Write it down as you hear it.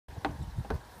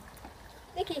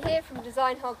Becky here from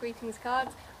Design Hard Greetings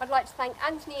Cards. I'd like to thank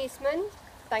Anthony Eastman,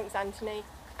 thanks Anthony,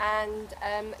 and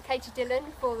Katie Dillon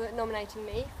for nominating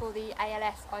me for the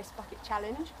ALS Ice Bucket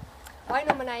Challenge. I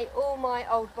nominate all my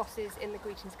old bosses in the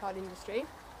greetings card industry.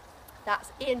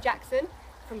 That's Ian Jackson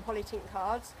from Polytink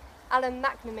Cards, Alan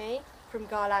McNamee from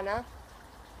Garlana,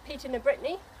 Peter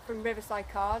Nabritney from Riverside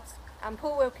Cards, and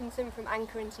Paul Wilkinson from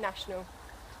Anchor International.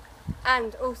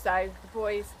 And also the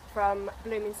boys from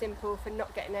Blooming Simple for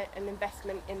not getting an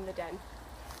investment in the den.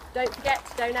 Don't forget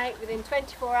to donate within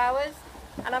 24 hours,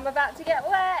 and I'm about to get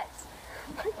wet!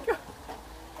 Oh my God.